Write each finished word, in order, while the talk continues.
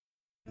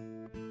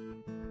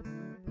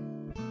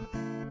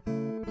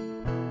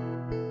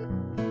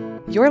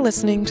You're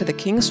listening to the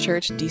King's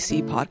Church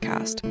DC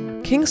podcast.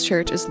 King's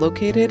Church is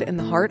located in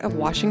the heart of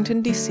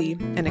Washington, D.C.,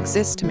 and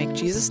exists to make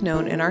Jesus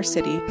known in our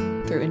city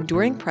through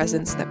enduring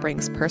presence that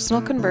brings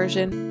personal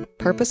conversion,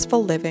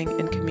 purposeful living,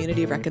 and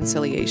community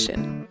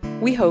reconciliation.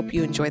 We hope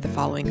you enjoy the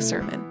following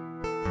sermon.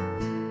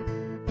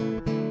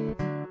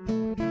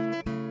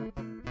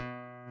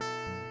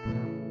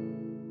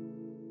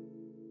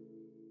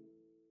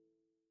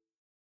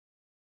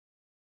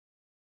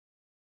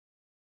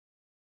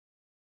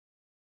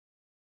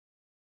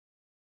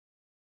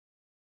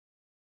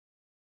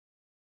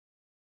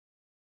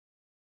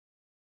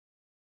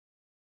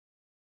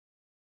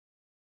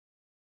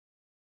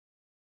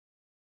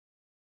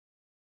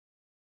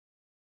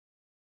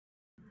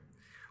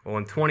 Well,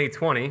 in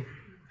 2020,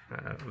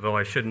 though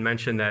I shouldn't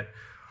mention that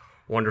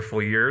wonderful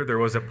year, there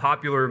was a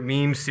popular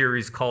meme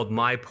series called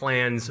My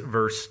Plans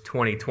vs.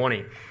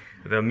 2020.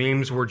 The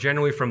memes were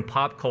generally from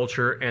pop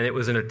culture, and it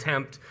was an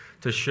attempt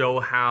to show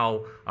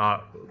how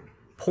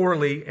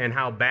poorly and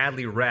how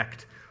badly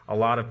wrecked a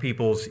lot of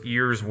people's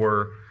years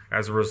were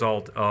as a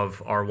result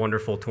of our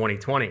wonderful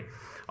 2020.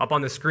 Up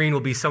on the screen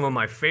will be some of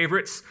my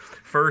favorites.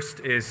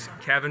 First is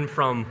Kevin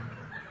from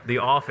The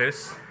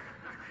Office,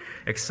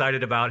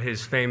 excited about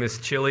his famous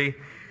chili,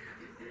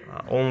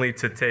 only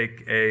to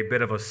take a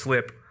bit of a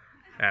slip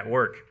at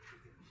work.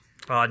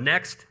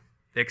 Next,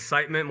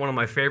 excitement, one of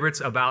my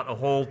favorites, about a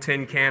whole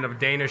tin can of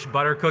Danish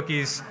butter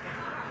cookies,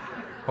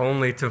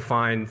 only to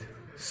find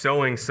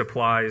sewing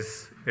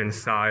supplies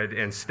inside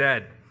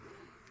instead.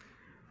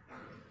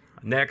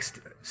 Next,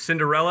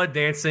 Cinderella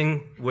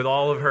dancing with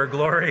all of her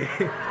glory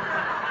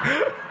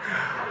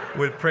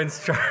with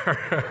Prince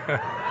Charming.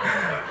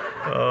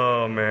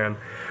 Oh, man.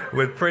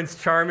 With Prince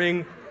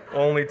Charming,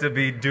 only to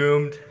be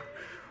doomed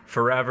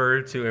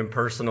forever to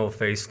impersonal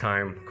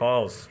FaceTime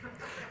calls.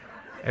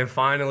 And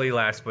finally,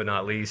 last but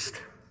not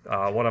least,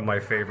 one of my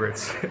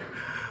favorites,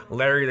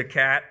 Larry the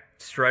Cat,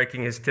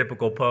 striking his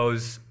typical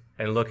pose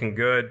and looking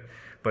good,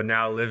 but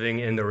now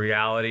living in the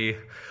reality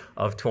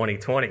of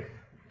 2020.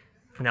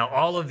 Now,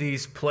 all of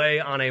these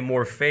play on a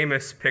more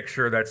famous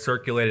picture that's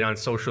circulated on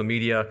social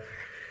media,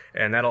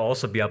 and that'll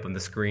also be up on the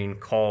screen,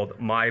 called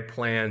My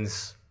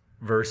Plans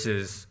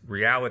versus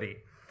Reality.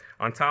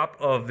 On top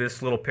of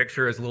this little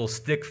picture is a little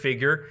stick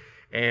figure,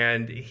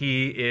 and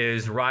he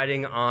is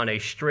riding on a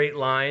straight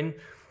line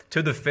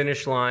to the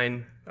finish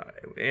line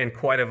in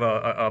quite of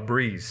a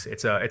breeze.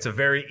 It's a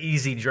very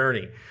easy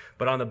journey.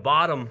 But on the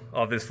bottom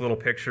of this little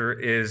picture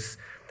is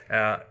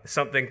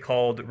something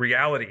called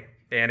Reality,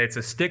 and it's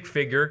a stick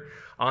figure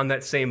on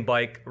that same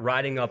bike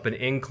riding up an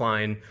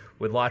incline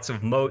with lots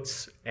of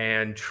moats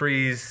and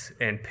trees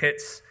and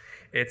pits.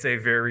 It's a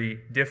very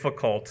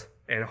difficult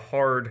and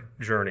hard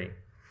journey.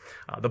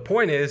 The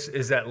point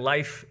is that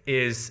life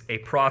is a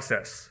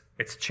process.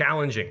 It's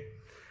challenging.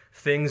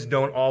 Things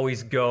don't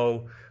always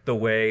go the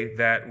way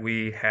that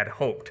we had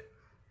hoped.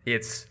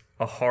 It's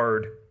a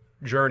hard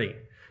journey.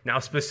 Now,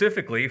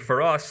 specifically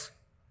for us,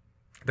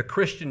 the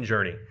Christian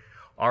journey,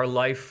 our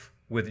life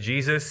with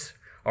Jesus,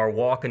 our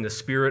walk in the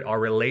Spirit, our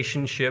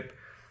relationship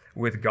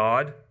with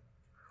God,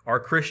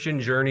 our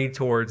Christian journey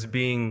towards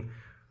being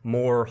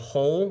more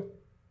whole,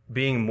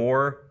 being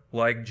more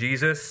like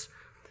Jesus,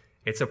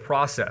 it's a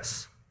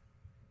process.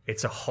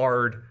 It's a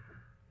hard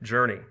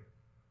journey.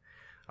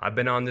 I've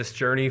been on this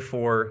journey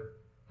for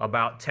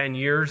about 10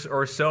 years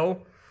or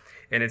so,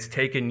 and it's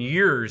taken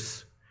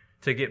years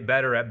to get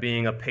better at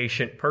being a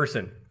patient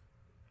person.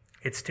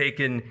 It's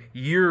taken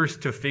years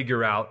to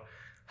figure out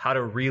how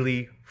to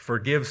really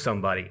forgive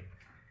somebody.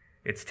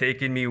 It's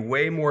taken me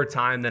way more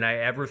time than I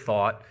ever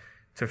thought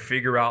to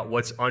figure out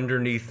what's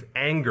underneath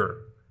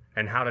anger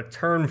and how to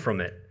turn from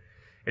it.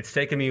 It's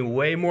taken me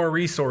way more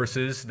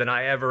resources than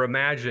I ever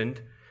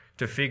imagined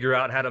to figure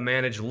out how to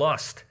manage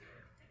lust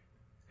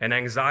and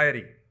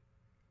anxiety.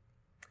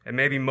 And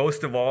maybe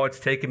most of all, it's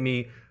taken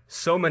me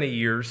so many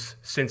years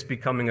since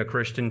becoming a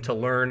Christian to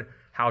learn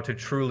how to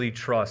truly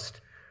trust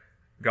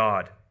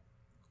God,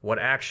 what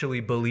actually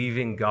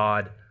believing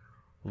God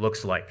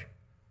looks like.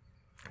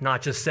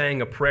 Not just saying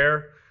a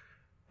prayer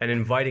and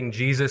inviting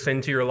Jesus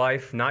into your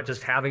life, not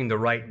just having the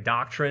right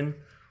doctrine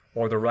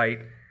or the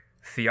right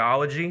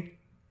theology,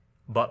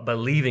 but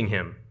believing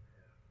him,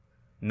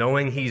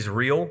 knowing he's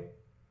real,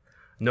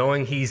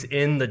 knowing he's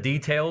in the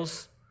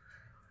details,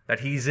 that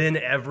he's in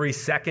every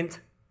second,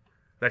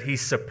 that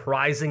he's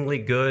surprisingly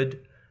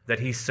good, that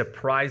he's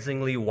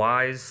surprisingly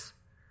wise,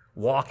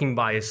 walking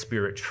by his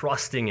Spirit,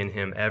 trusting in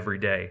him every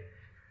day.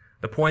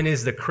 The point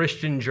is, the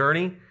Christian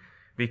journey,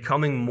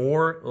 becoming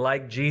more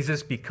like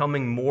Jesus,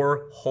 becoming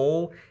more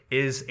whole,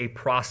 is a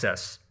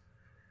process.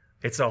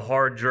 It's a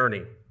hard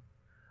journey.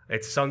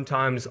 It's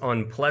sometimes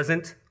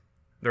unpleasant.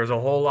 There's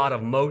a whole lot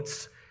of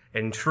moats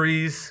and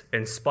trees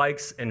and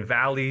spikes and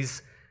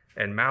valleys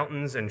and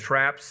mountains and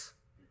traps.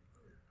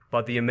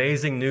 But the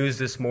amazing news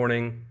this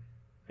morning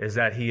is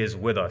that he is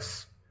with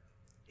us.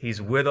 He's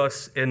with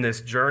us in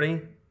this journey.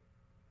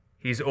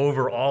 He's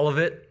over all of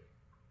it.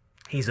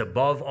 He's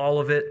above all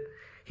of it.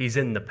 He's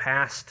in the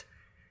past.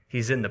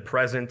 He's in the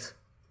present.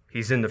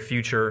 He's in the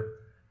future.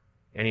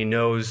 And he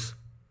knows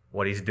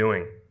what he's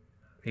doing.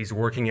 He's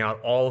working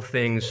out all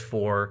things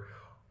for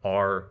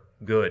our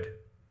good.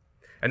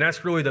 And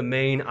that's really the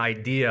main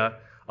idea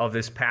of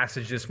this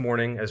passage this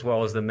morning, as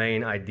well as the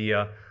main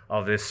idea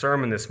of this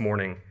sermon this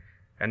morning.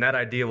 And that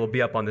idea will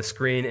be up on the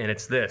screen, and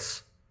it's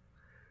this: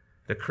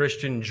 the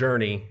Christian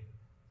journey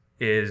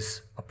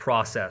is a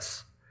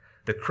process.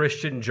 The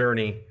Christian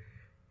journey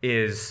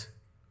is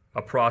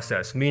a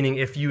process, meaning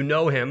if you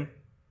know him,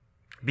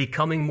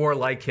 becoming more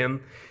like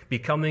him,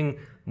 becoming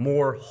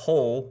more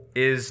whole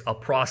is a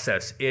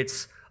process.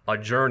 It's a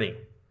journey.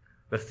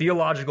 The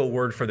theological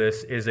word for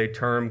this is a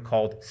term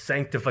called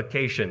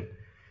sanctification,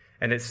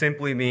 and it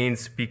simply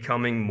means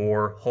becoming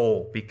more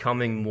whole,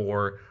 becoming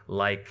more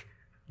like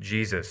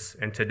Jesus.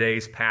 And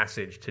today's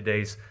passage,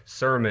 today's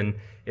sermon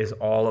is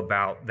all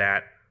about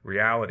that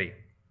reality.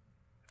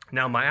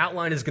 Now, my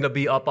outline is going to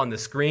be up on the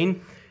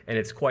screen, and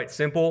it's quite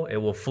simple. It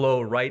will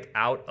flow right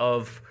out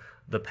of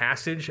the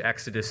passage,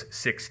 Exodus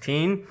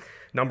 16.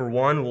 Number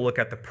 1, we'll look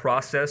at the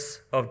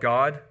process of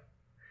God.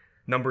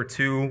 Number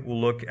 2,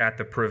 we'll look at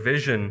the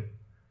provision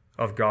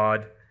of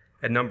God.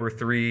 And number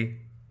 3,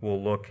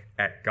 we'll look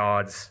at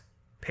God's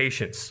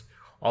patience.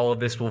 All of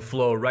this will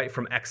flow right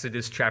from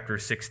Exodus chapter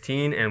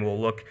 16, and we'll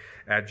look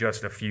at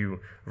just a few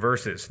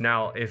verses.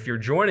 Now, if you're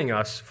joining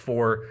us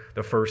for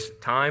the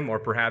first time, or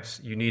perhaps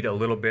you need a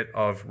little bit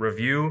of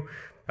review,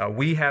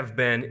 we have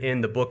been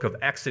in the book of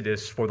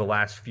Exodus for the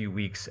last few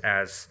weeks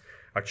as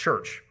a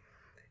church.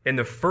 In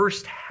the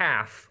first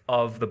half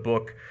of the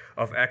book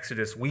of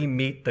Exodus, we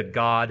meet the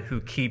God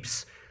who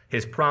keeps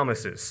his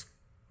promises.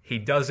 He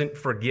doesn't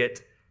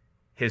forget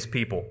his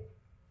people.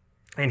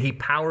 And he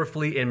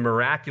powerfully and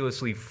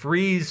miraculously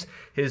frees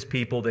his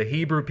people, the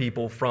Hebrew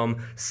people,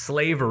 from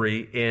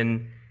slavery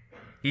in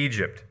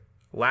Egypt.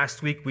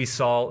 Last week we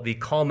saw the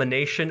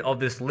culmination of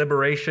this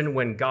liberation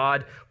when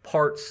God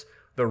parts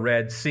the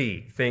Red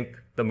Sea. Think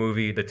the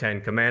movie The Ten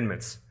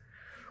Commandments.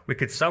 We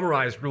could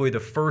summarize really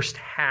the first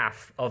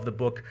half of the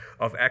book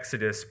of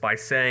Exodus by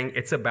saying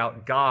it's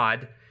about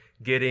God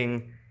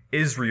getting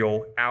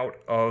Israel out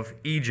of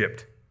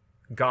Egypt.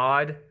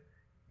 God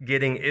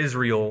getting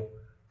Israel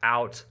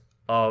out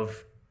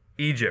of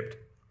Egypt.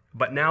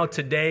 But now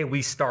today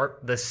we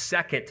start the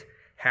second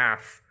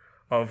half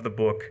of the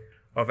book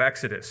of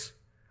Exodus.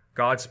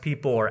 God's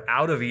people are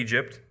out of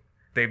Egypt.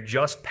 They've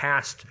just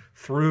passed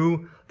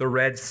through the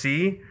Red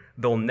Sea.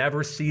 They'll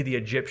never see the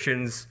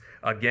Egyptians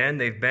again.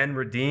 They've been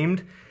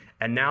redeemed,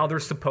 and now they're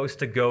supposed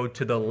to go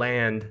to the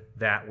land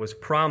that was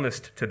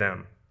promised to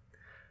them.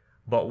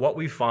 But what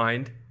we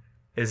find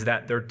is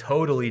that they're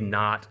totally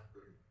not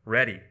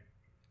ready.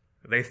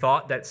 They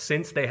thought that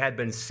since they had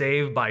been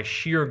saved by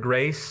sheer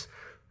grace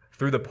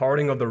through the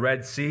parting of the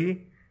Red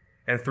Sea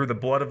and through the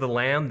blood of the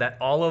Lamb, that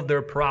all of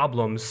their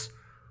problems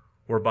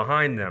were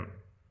behind them.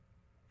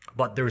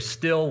 But there's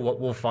still what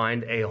we'll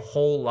find a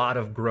whole lot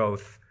of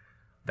growth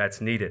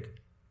that's needed.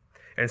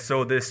 And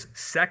so this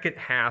second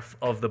half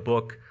of the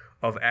book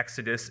of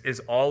Exodus is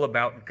all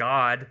about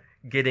God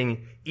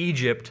getting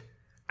Egypt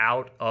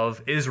out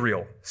of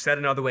Israel. Said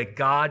another way,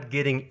 God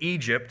getting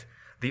Egypt,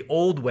 the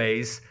old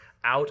ways,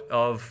 out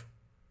of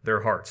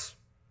their hearts.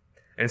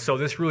 And so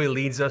this really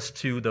leads us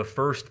to the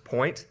first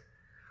point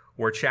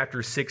where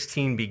chapter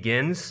 16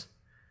 begins.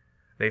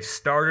 They've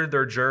started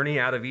their journey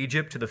out of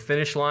Egypt to the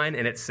finish line,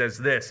 and it says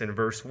this in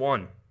verse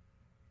 1.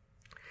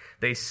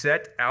 They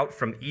set out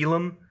from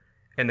Elim,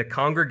 and the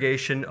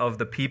congregation of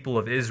the people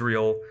of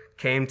Israel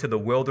came to the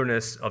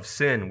wilderness of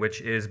Sin, which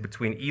is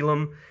between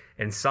Elim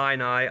and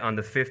Sinai, on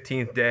the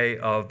 15th day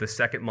of the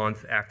second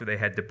month after they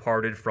had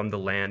departed from the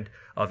land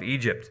of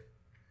Egypt.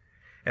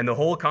 And the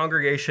whole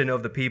congregation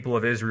of the people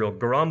of Israel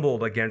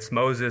grumbled against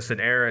Moses and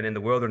Aaron in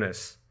the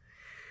wilderness.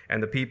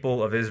 And the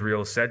people of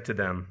Israel said to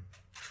them,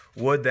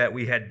 "Would that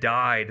we had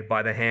died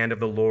by the hand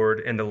of the Lord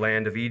in the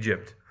land of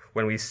Egypt,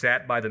 when we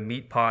sat by the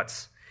meat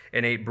pots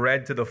and ate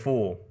bread to the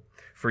full.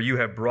 For you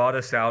have brought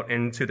us out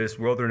into this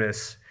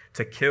wilderness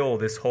to kill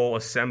this whole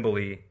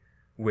assembly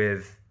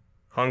with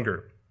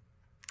hunger."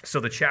 So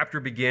the chapter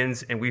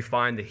begins, and we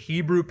find the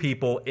Hebrew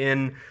people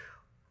in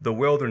the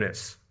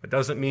wilderness. It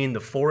doesn't mean the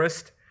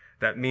forest.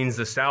 That means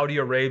the Saudi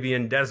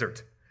Arabian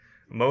desert.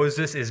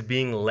 Moses is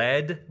being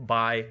led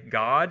by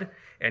God,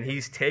 and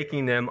he's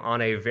taking them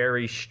on a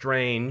very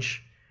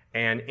strange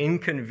and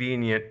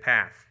inconvenient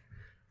path.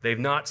 They've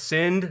not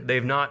sinned.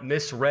 They've not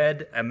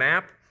misread a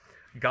map.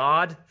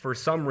 God, for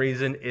some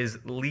reason, is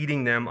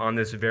leading them on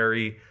this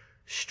very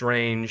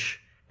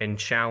strange and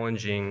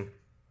challenging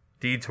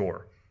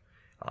detour.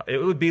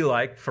 It would be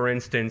like, for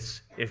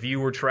instance, if you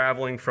were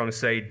traveling from,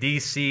 say,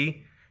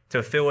 D.C.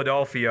 to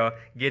Philadelphia,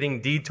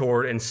 getting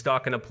detoured and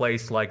stuck in a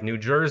place like New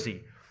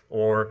Jersey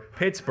or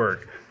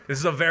Pittsburgh. This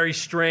is a very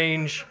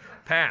strange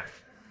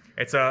path.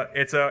 It's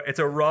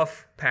a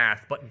rough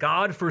path, but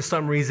God, for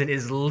some reason,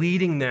 is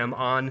leading them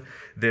on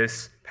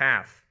this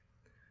path.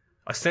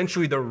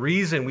 Essentially, the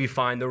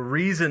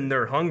reason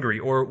they're hungry,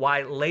 or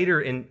why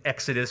later in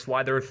Exodus,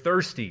 why they're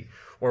thirsty,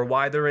 or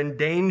why they're in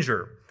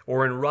danger,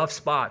 or in rough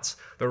spots,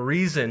 the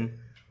reason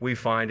we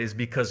find is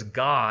because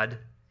God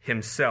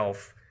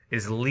himself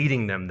is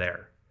leading them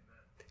there.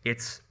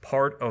 It's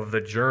part of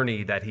the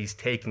journey that he's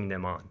taking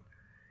them on.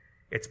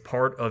 It's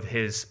part of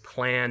his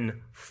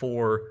plan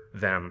for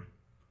them.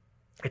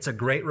 It's a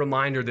great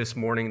reminder this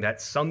morning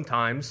that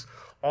sometimes,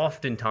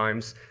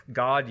 oftentimes,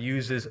 God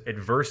uses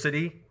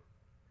adversity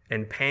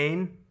and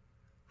pain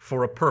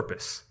for a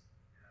purpose.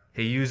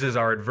 He uses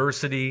our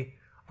adversity,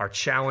 our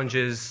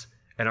challenges,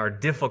 and our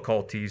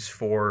difficulties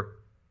for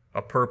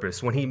a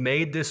purpose. When he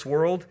made this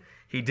world,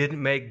 he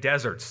didn't make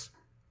deserts.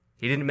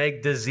 He didn't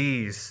make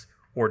disease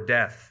or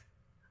death.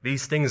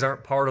 These things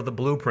aren't part of the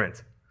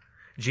blueprint.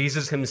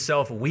 Jesus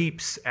himself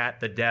weeps at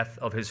the death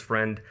of his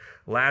friend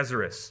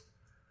Lazarus.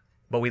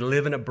 But we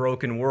live in a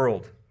broken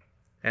world,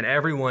 and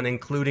everyone,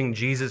 including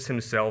Jesus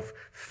himself,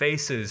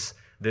 faces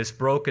this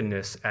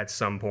brokenness at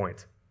some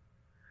point.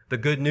 The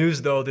good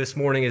news, though, this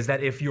morning is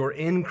that if you're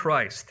in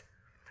Christ,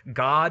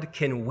 God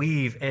can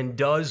weave and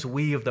does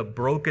weave the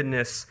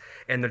brokenness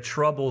and the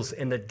troubles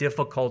and the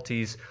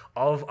difficulties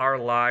of our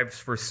lives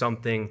for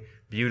something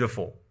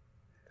beautiful.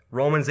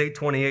 Romans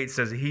 8:28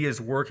 says he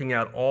is working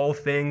out all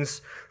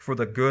things for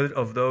the good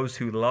of those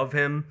who love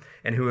him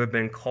and who have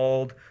been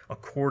called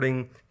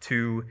according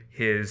to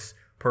his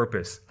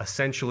purpose.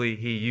 Essentially,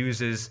 he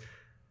uses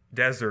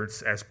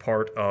deserts as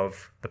part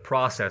of the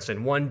process.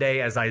 And one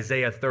day, as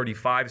Isaiah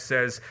 35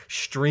 says,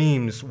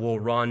 streams will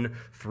run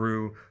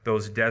through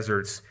those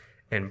deserts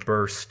and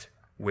burst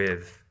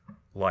with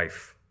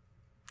life.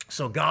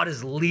 So God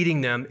is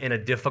leading them in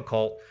a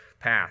difficult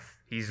path.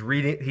 He's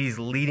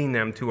leading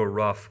them to a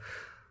rough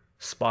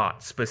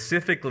spot.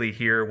 Specifically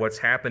here, what's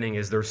happening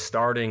is they're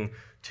starting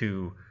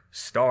to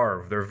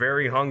starve. They're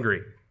very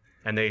hungry.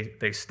 And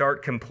they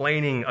start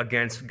complaining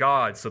against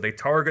God. So they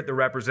target the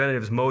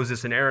representatives,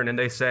 Moses and Aaron, and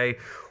they say,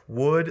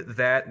 "Would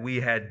that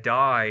we had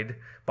died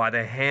by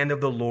the hand of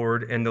the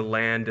Lord in the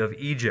land of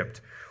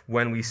Egypt,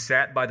 when we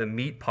sat by the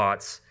meat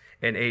pots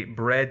and ate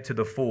bread to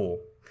the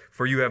full.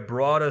 For you have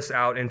brought us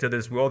out into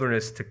this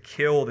wilderness to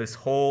kill this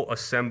whole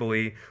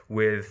assembly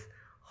with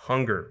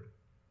hunger."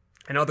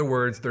 In other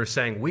words, they're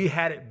saying, we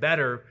had it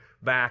better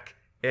back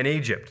in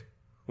Egypt.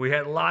 We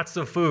had lots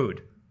of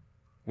food.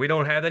 We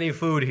don't have any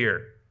food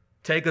here.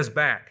 Take us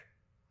back.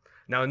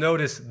 Now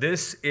notice,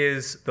 this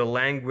is the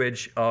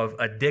language of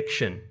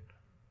addiction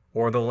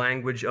or the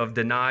language of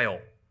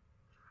denial.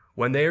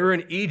 When they were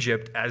in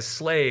Egypt as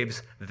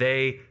slaves,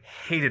 they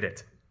hated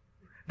it.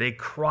 They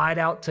cried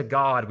out to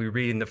God, we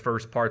read in the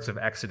first parts of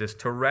Exodus,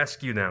 to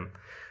rescue them.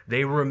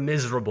 They were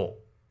miserable,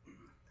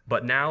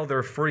 but now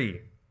they're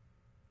free.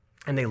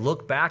 And they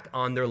look back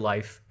on their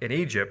life in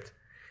Egypt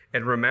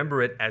and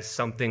remember it as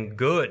something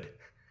good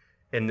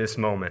in this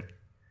moment.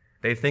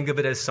 They think of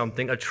it as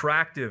something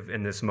attractive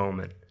in this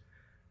moment.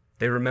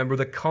 They remember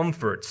the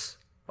comforts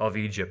of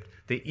Egypt,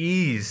 the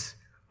ease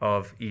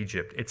of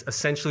Egypt. It's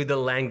essentially the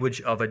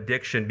language of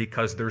addiction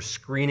because they're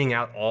screening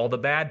out all the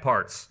bad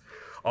parts,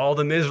 all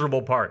the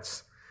miserable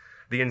parts,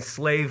 the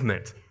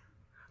enslavement,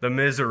 the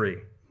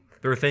misery.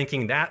 They're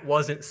thinking that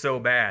wasn't so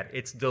bad.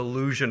 It's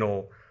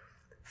delusional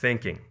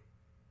thinking,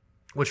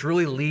 which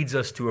really leads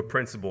us to a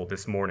principle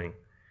this morning.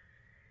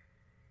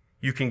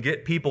 You can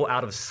get people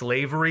out of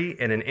slavery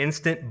in an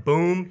instant.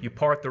 Boom, you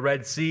part the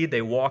Red Sea.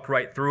 They walk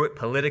right through it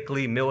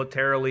politically,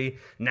 militarily,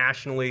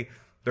 nationally.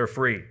 They're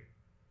free.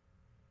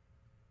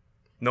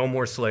 No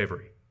more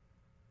slavery.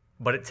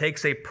 But it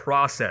takes a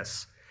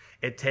process.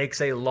 It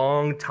takes a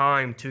long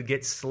time to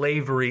get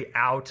slavery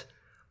out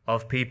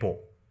of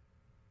people.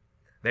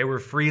 They were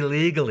free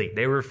legally.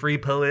 They were free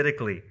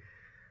politically.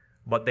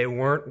 But they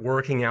weren't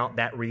working out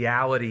that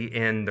reality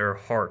in their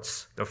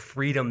hearts, the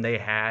freedom they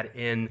had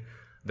in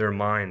their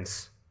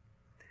minds.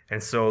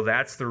 And so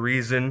that's the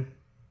reason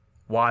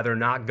why they're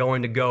not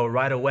going to go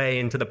right away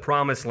into the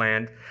promised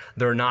land.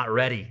 They're not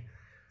ready.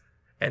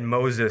 And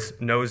Moses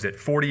knows it.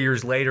 40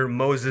 years later,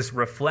 Moses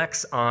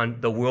reflects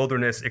on the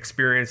wilderness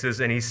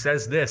experiences, and he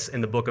says this in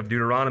the book of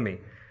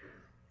Deuteronomy.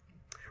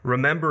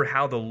 "Remember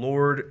how the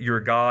Lord your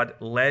God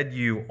led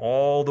you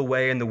all the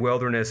way in the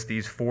wilderness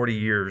these 40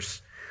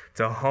 years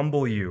to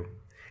humble you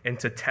and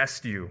to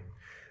test you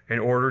in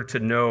order to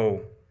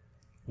know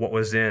what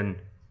was in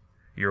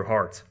your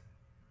heart."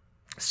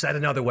 Said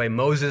another way,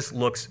 Moses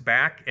looks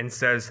back and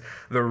says,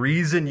 the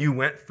reason you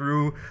went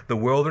through the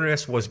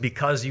wilderness was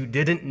because you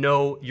didn't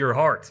know your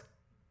heart.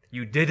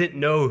 You didn't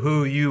know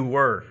who you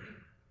were.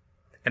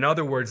 In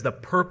other words, the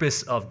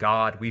purpose of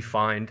God, we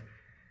find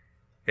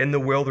in the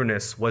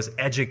wilderness, was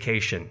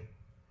education.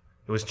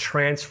 It was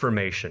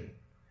transformation.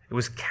 It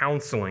was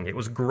counseling. It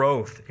was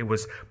growth. It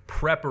was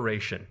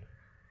preparation.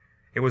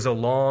 It was a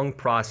long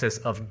process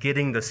of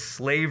getting the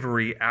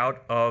slavery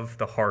out of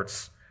the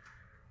hearts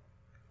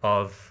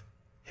of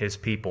his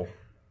people.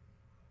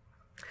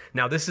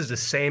 Now, this is the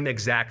same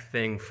exact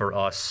thing for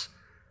us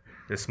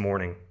this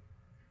morning.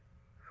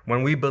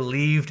 When we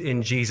believed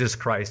in Jesus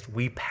Christ,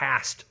 we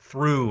passed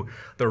through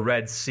the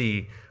Red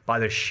Sea by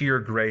the sheer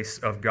grace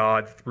of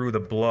God through the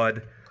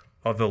blood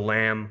of the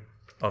Lamb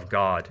of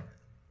God,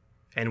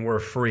 and we're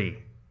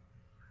free.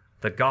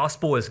 The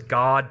gospel is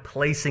God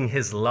placing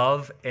his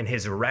love and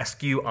his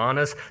rescue on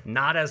us,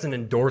 not as an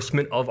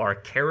endorsement of our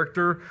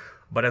character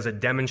but as a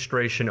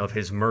demonstration of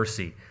his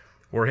mercy.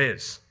 We're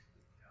his.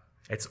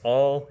 It's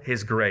all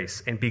his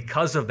grace. And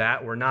because of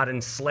that, we're not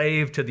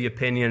enslaved to the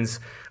opinions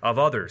of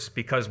others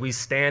because we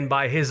stand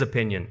by his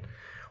opinion.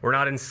 We're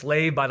not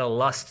enslaved by the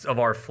lusts of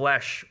our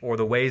flesh or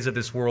the ways of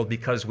this world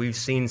because we've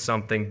seen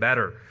something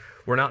better.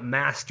 We're not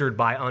mastered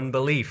by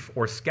unbelief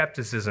or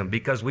skepticism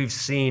because we've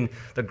seen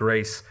the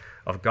grace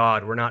of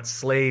God. We're not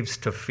slaves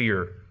to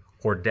fear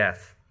or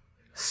death.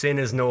 Sin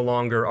is no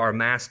longer our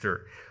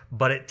master,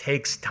 but it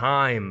takes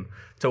time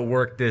to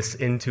work this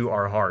into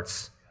our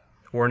hearts.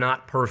 We're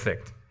not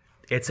perfect.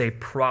 It's a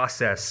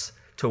process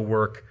to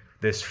work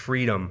this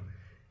freedom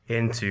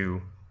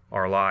into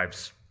our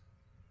lives.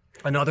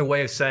 Another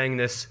way of saying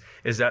this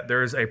is that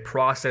there's a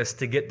process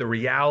to get the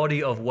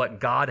reality of what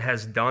God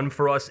has done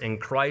for us in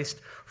Christ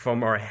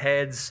from our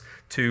heads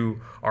to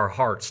our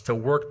hearts, to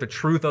work the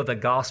truth of the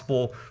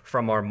gospel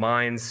from our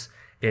minds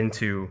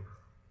into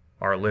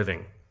our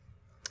living.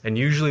 And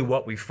usually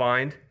what we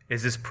find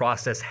is this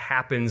process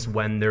happens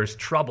when there's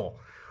trouble,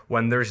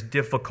 when there's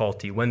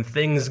difficulty, when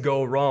things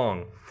go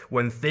wrong,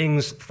 when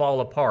things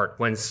fall apart,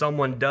 when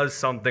someone does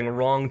something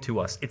wrong to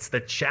us. It's the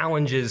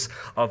challenges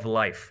of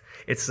life.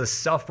 It's the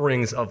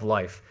sufferings of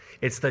life.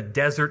 It's the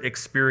desert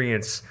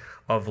experience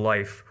of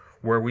life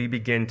where we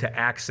begin to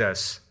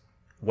access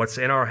what's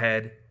in our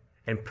head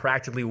and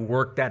practically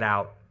work that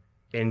out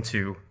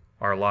into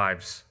our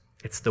lives.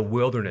 It's the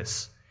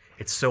wilderness.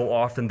 It's so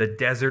often the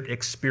desert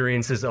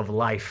experiences of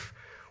life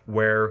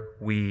where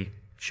we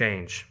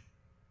change.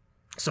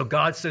 So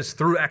God says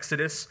through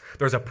Exodus,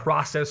 there's a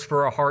process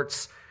for our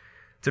hearts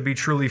to be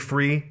truly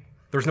free.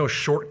 There's no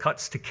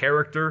shortcuts to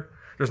character.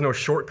 There's no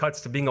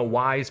shortcuts to being a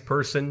wise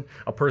person,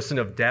 a person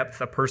of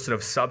depth, a person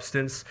of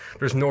substance.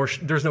 There's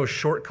no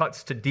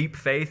shortcuts to deep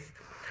faith.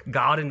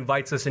 God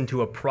invites us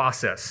into a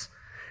process,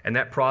 and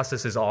that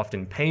process is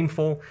often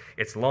painful,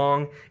 it's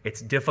long,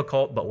 it's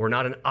difficult, but we're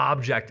not an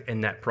object in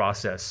that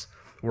process.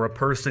 We're a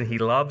person he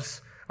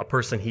loves, a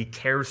person he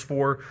cares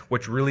for,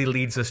 which really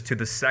leads us to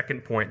the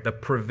second point, the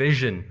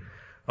provision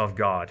of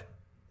God.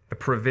 The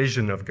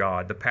provision of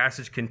God. The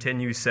passage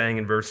continues saying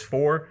in verse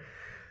 4,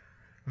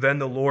 "Then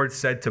the Lord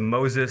said to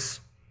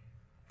Moses,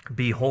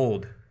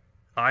 'Behold,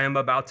 I am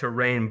about to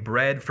rain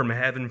bread from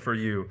heaven for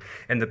you,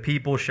 and the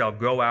people shall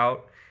go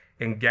out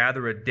and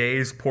gather a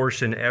day's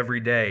portion every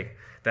day,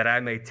 that I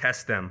may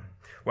test them,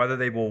 whether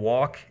they will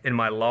walk in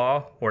my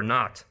law or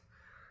not.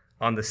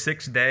 On the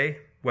sixth day,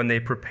 when they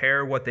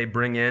prepare what they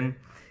bring in,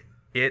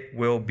 it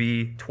will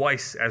be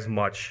twice as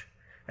much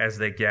as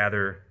they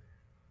gather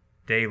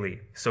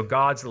daily.'" So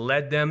God's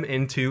led them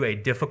into a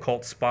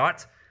difficult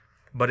spot,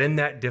 but in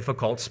that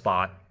difficult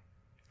spot,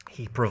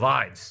 he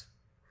provides.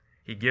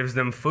 He gives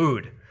them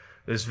food,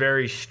 this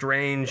very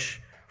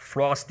strange,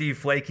 frosty,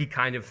 flaky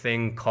kind of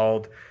thing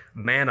called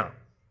manna.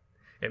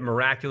 It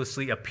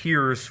miraculously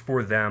appears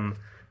for them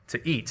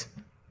to eat.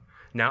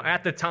 Now,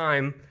 at the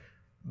time,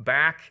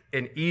 back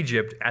in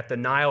Egypt at the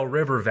Nile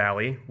River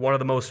Valley, one of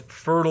the most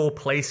fertile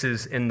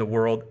places in the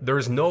world,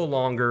 there's no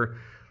longer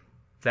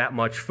that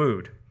much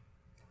food.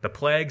 The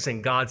plagues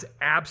and God's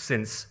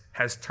absence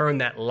has turned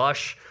that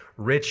lush,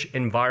 rich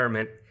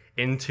environment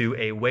into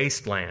a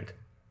wasteland.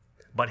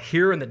 But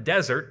here in the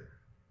desert,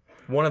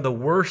 one of the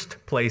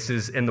worst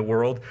places in the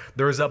world,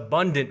 there's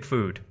abundant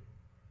food.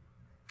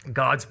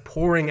 God's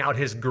pouring out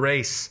his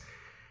grace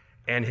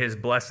and his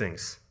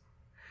blessings.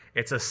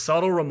 It's a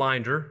subtle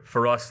reminder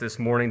for us this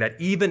morning that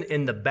even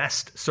in the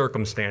best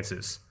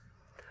circumstances,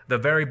 the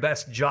very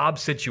best job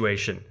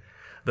situation,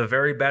 the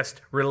very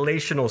best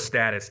relational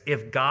status,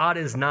 if God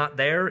is not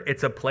there,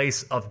 it's a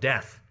place of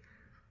death.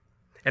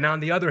 And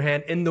on the other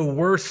hand, in the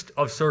worst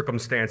of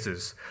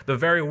circumstances, the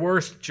very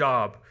worst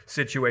job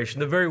situation,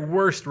 the very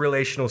worst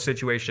relational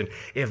situation,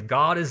 if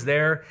God is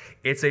there,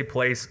 it's a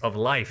place of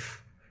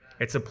life.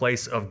 It's a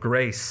place of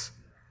grace,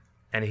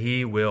 and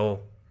he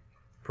will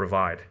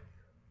provide.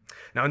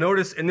 Now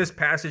notice in this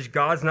passage,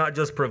 God's not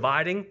just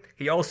providing,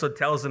 he also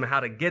tells them how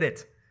to get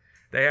it.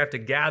 They have to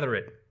gather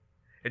it.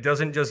 It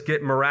doesn't just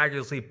get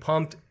miraculously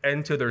pumped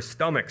into their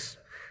stomachs.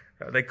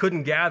 They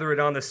couldn't gather it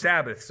on the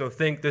Sabbath, so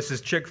think this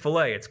is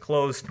Chick-fil-A. It's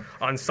closed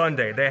on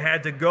Sunday. They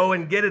had to go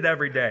and get it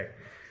every day.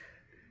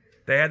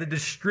 They had to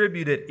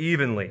distribute it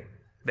evenly.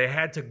 They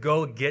had to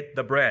go get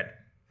the bread.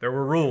 There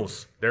were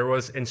rules. There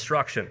was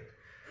instruction.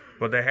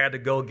 But they had to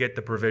go get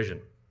the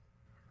provision.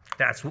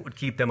 That's what would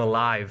keep them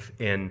alive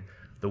in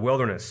the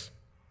wilderness.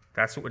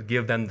 That's what would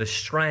give them the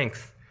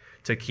strength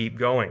to keep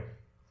going.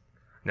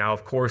 Now,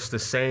 of course, the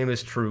same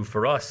is true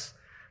for us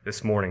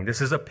this morning. This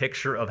is a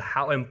picture of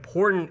how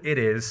important it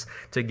is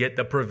to get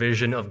the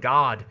provision of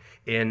God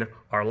in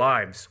our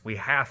lives. We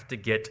have to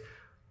get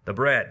the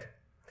bread.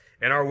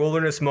 In our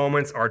wilderness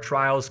moments, our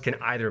trials can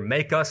either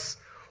make us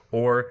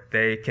or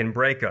they can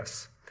break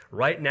us.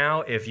 Right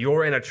now, if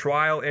you're in a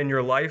trial in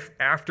your life,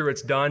 after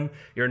it's done,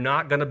 you're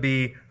not going to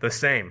be the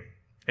same.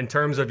 In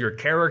terms of your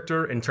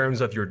character, in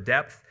terms of your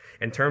depth,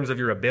 in terms of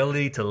your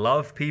ability to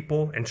love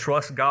people and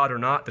trust God or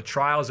not, the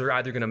trials are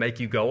either going to make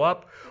you go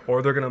up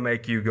or they're going to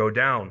make you go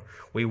down.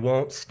 We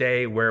won't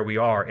stay where we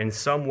are. In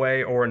some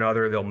way or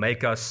another, they'll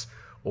make us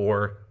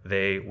or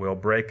they will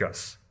break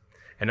us.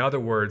 In other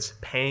words,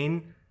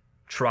 pain,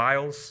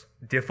 trials,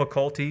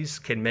 difficulties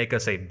can make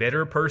us a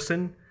bitter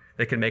person.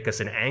 They can make us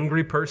an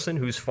angry person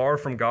who's far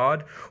from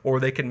God, or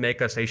they can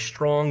make us a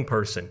strong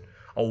person,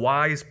 a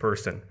wise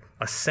person,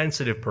 a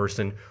sensitive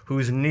person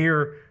who's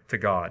near to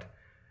God.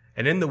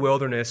 And in the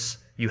wilderness,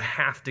 you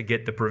have to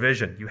get the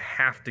provision. You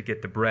have to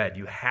get the bread.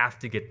 You have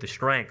to get the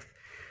strength.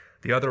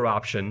 The other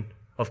option,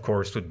 of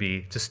course, would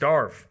be to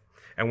starve.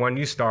 And when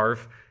you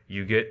starve,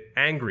 you get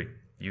angry.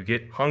 You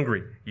get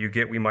hungry. You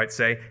get, we might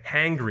say,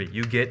 hangry.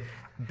 You get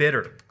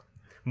bitter.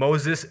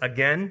 Moses,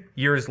 again,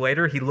 years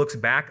later, he looks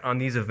back on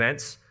these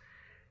events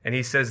and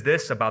he says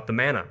this about the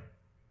manna.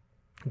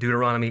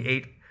 Deuteronomy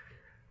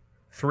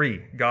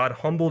 8:3, God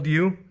humbled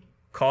you,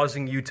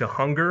 causing you to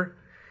hunger,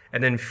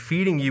 and then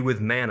feeding you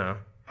with manna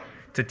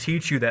to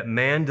teach you that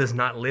man does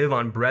not live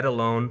on bread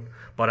alone,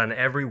 but on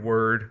every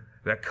word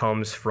that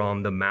comes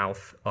from the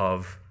mouth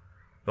of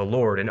the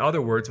Lord. In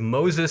other words,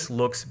 Moses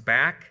looks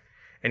back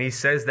and he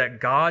says that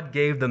God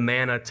gave the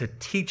manna to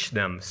teach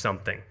them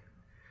something.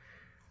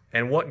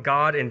 And what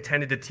God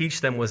intended to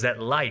teach them was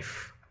that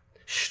life,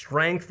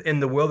 strength in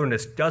the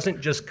wilderness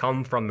doesn't just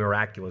come from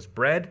miraculous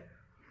bread,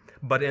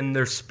 but in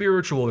their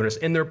spiritual wilderness,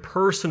 in their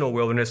personal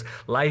wilderness,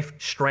 life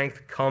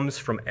strength comes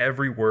from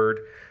every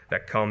word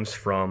that comes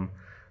from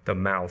the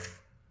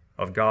mouth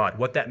of God.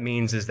 What that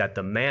means is that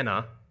the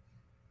manna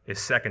is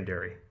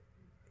secondary.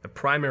 The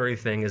primary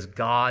thing is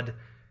God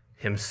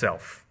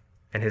himself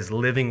and his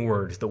living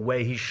words, the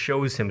way he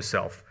shows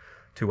himself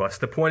to us.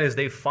 The point is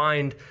they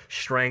find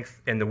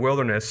strength in the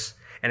wilderness,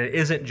 and it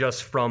isn't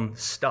just from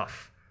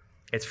stuff.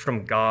 It's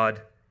from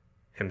God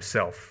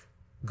himself,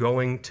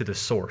 going to the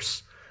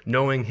source,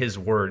 knowing his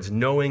words,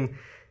 knowing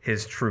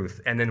his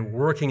truth, and then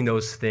working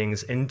those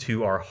things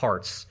into our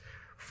hearts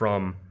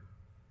from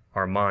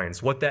our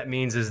minds. What that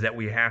means is that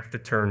we have to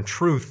turn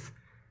truth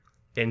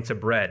into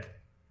bread.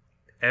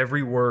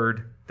 Every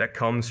word that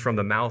comes from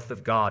the mouth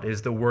of God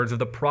is the words of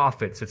the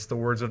prophets. It's the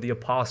words of the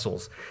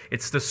apostles.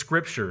 It's the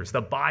scriptures,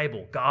 the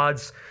Bible,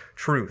 God's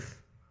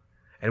truth.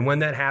 And when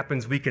that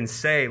happens, we can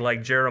say,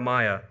 like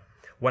Jeremiah,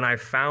 when I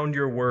found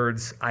your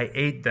words, I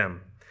ate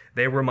them.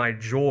 They were my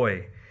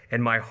joy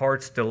and my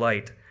heart's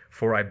delight,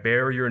 for I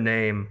bear your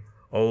name,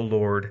 O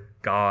Lord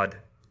God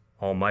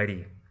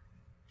Almighty.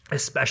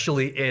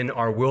 Especially in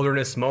our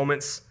wilderness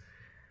moments,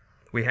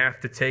 we have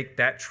to take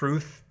that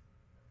truth,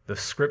 the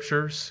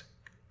scriptures,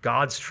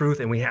 God's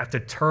truth, and we have to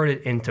turn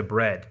it into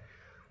bread.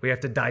 We have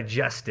to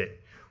digest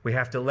it. We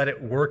have to let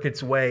it work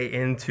its way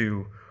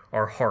into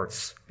our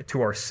hearts,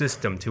 to our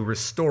system, to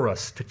restore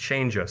us, to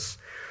change us.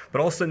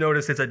 But also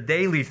notice it's a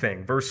daily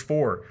thing. Verse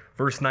 4,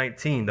 verse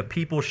 19, the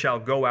people shall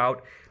go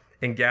out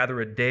and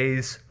gather a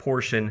day's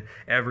portion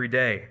every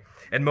day.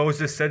 And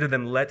Moses said to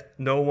them, let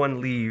no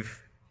one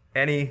leave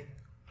any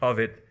of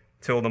it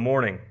till the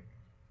morning.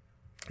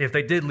 If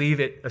they did leave,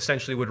 it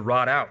essentially would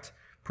rot out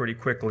pretty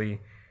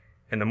quickly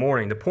in the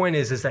morning. The point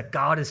is that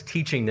God is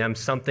teaching them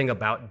something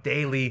about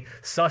daily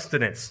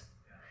sustenance.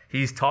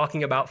 He's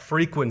talking about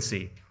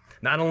frequency.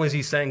 Not only is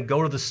he saying,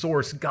 go to the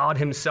source, God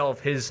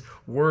himself, his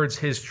words,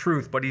 his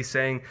truth, but he's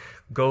saying,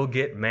 go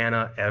get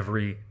manna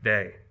every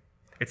day.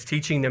 It's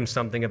teaching them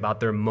something about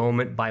their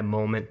moment by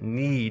moment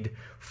need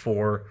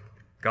for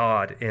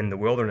God in the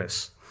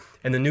wilderness.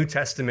 In the New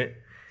Testament,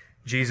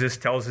 Jesus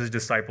tells his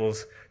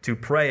disciples to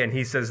pray, and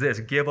he says this,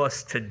 give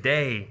us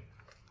today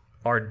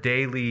our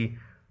daily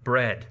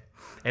bread.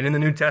 And in the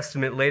New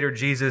Testament, later,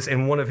 Jesus,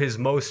 in one of his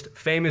most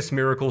famous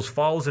miracles,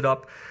 follows it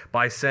up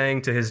by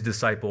saying to his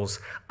disciples,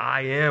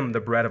 I am the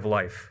bread of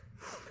life.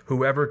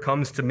 Whoever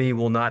comes to me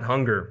will not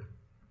hunger,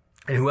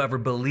 and whoever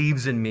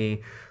believes in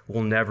me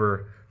will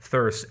never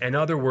thirst. In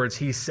other words,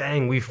 he's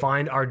saying we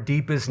find our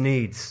deepest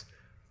needs.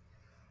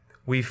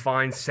 We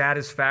find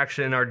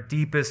satisfaction in our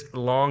deepest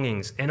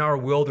longings in our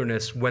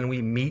wilderness when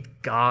we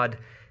meet God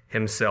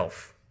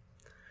himself.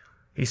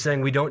 He's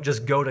saying we don't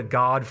just go to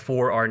God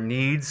for our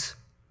needs,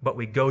 but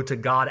we go to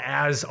God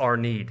as our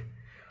need.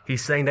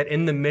 He's saying that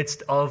in the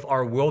midst of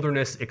our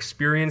wilderness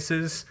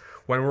experiences,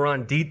 when we're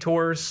on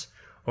detours,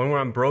 when we're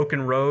on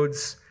broken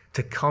roads,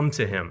 to come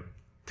to him,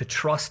 to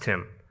trust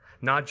him,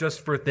 not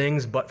just for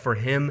things, but for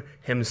him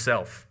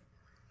himself.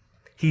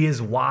 He is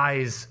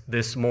wise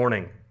this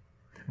morning.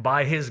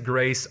 By his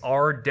grace,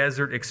 our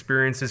desert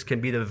experiences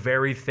can be the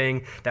very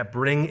thing that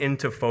bring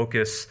into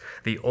focus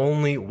the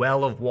only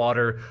well of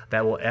water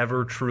that will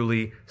ever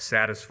truly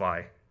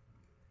satisfy.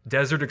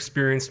 Desert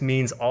experience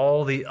means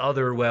all the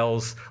other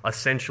wells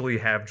essentially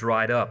have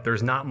dried up.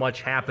 There's not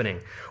much happening,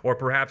 or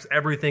perhaps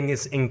everything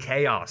is in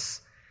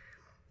chaos.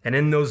 And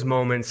in those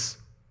moments,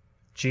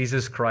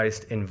 Jesus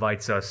Christ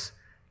invites us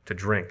to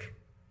drink.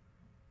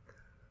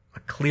 A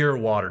clear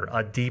water,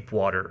 a deep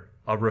water,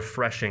 a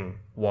refreshing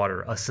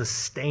water, a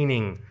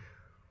sustaining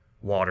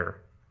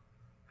water.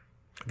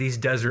 These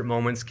desert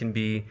moments can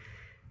be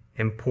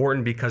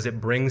important because it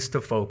brings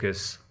to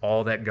focus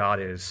all that God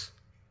is,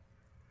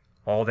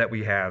 all that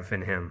we have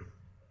in him.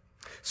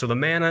 So the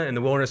manna in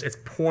the wilderness, it's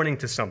pointing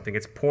to something.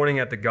 It's pointing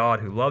at the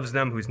God who loves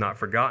them, who's not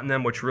forgotten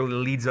them, which really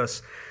leads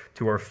us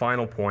to our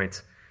final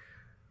point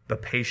the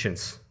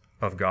patience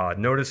of God.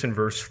 Notice in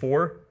verse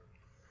 4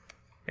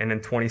 and in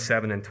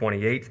 27 and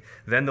 28,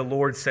 "Then the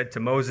Lord said to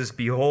Moses,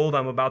 Behold,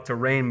 I'm about to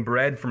rain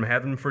bread from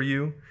heaven for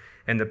you,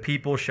 and the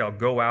people shall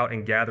go out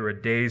and gather a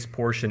day's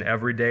portion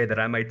every day, that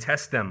I may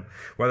test them,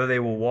 whether they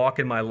will walk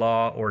in my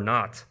law or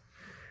not.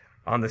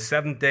 On the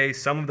seventh day,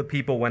 some of the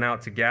people went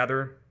out to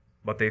gather,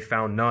 but they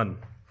found none.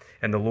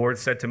 And the Lord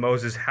said to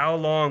Moses, How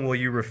long will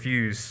you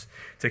refuse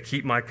to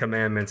keep my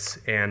commandments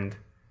and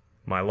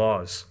my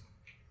laws?"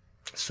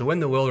 So in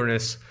the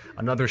wilderness,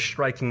 another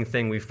striking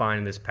thing we find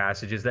in this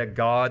passage is that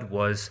God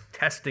was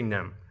testing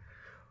them.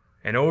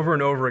 And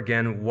over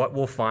again, what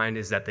we'll find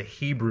is that the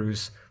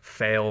Hebrews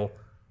fail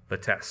the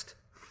test.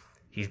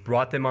 He's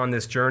brought them on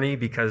this journey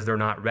because they're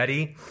not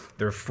ready.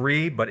 They're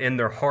free, but in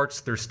their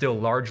hearts, they're still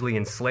largely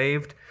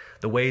enslaved.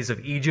 The ways of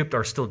Egypt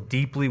are still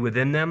deeply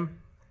within them.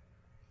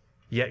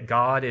 Yet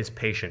God is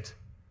patient.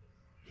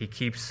 He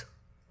keeps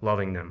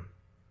loving them.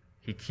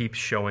 He keeps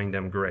showing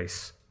them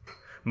grace.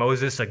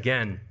 Moses,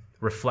 again,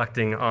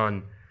 reflecting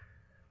on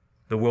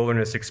the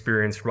wilderness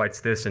experience,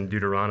 writes this in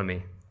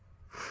Deuteronomy.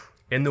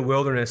 "In the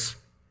wilderness,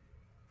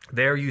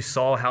 there you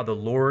saw how the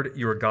Lord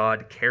your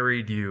God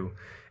carried you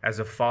as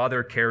a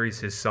father carries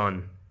his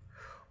son,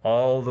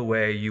 all the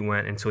way you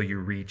went until you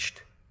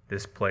reached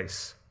this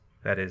place,"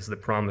 that is, the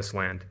promised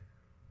land.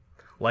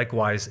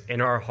 Likewise,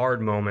 in our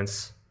hard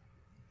moments,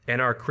 in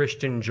our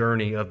Christian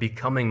journey of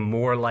becoming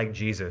more like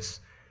Jesus,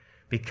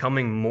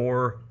 becoming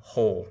more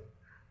whole,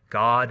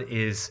 God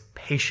is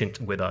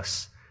patient with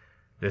us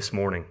this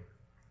morning.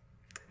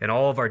 In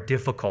all of our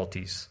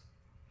difficulties,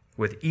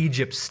 with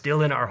Egypt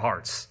still in our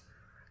hearts,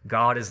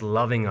 God is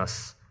loving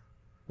us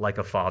like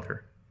a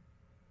father.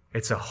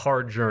 It's a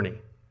hard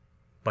journey,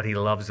 but he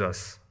loves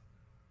us.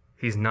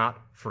 He's not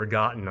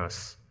forgotten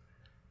us.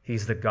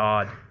 He's the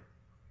God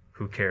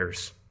who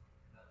cares.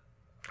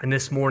 And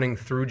this morning,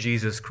 through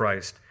Jesus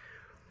Christ,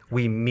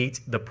 we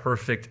meet the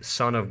perfect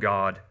Son of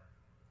God,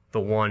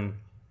 the one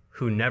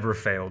who never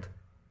failed.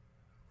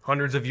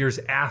 Hundreds of years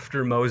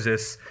after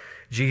Moses,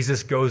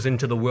 Jesus goes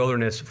into the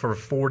wilderness for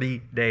 40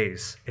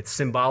 days. It's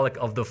symbolic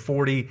of the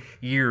 40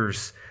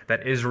 years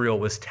that Israel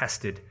was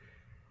tested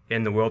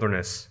in the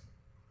wilderness.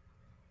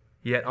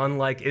 Yet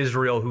unlike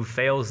Israel, who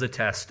fails the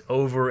test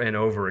over and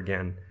over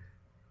again,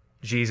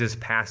 Jesus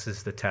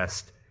passes the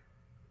test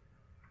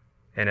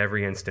in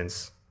every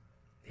instance.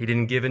 He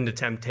didn't give in to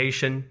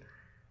temptation.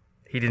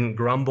 He didn't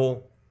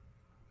grumble.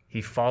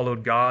 He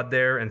followed God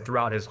there and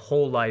throughout his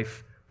whole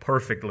life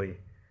perfectly.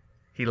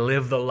 He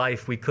lived the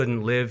life we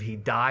couldn't live. He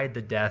died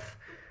the death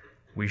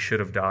we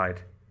should have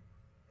died.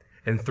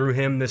 And through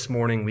him this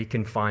morning, we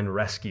can find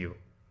rescue.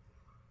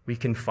 We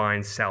can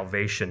find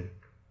salvation.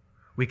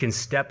 We can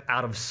step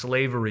out of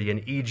slavery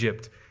in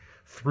Egypt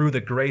through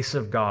the grace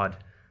of God,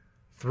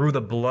 through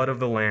the blood of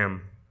the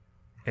Lamb,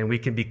 and we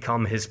can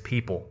become his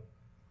people.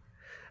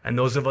 And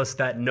those of us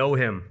that know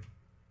him,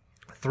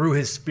 through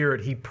his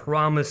Spirit, he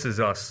promises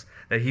us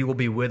that he will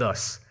be with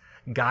us,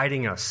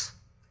 guiding us,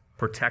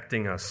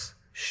 protecting us,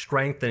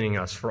 strengthening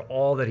us for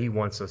all that he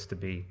wants us to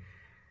be.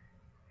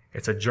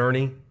 It's a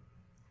journey.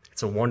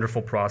 It's a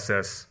wonderful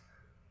process,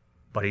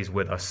 but he's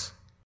with us.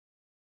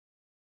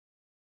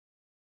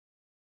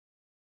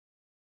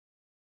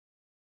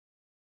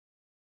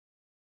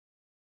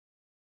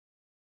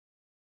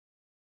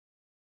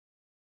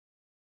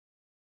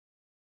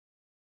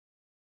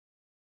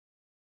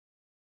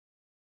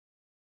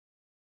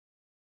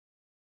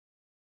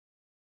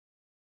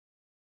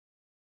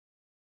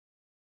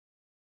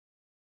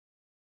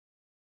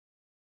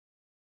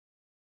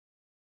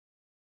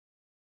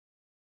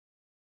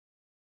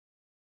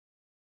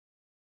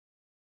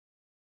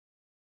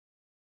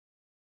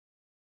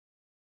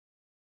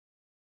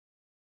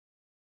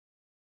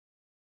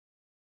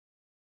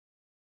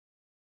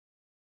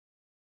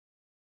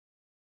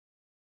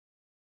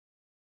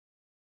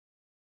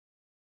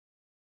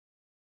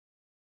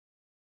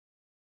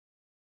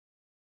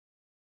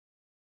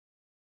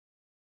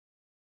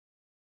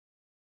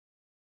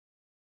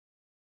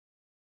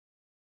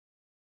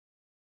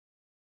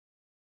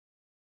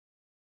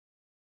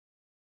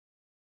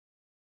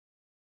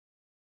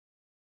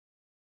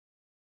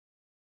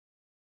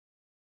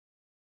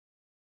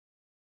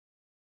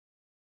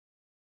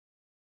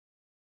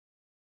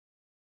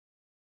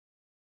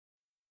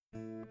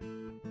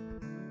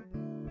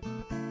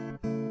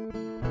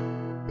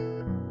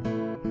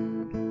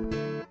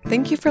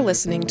 Thank you for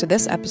listening to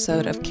this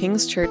episode of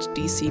King's Church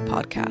DC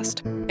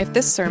podcast. If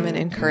this sermon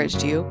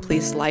encouraged you,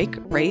 please like,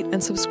 rate,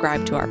 and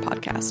subscribe to our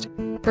podcast.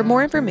 For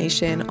more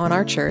information on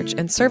our church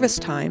and service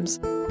times,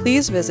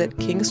 please visit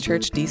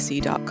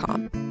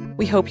kingschurchdc.com.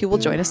 We hope you will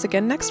join us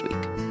again next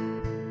week.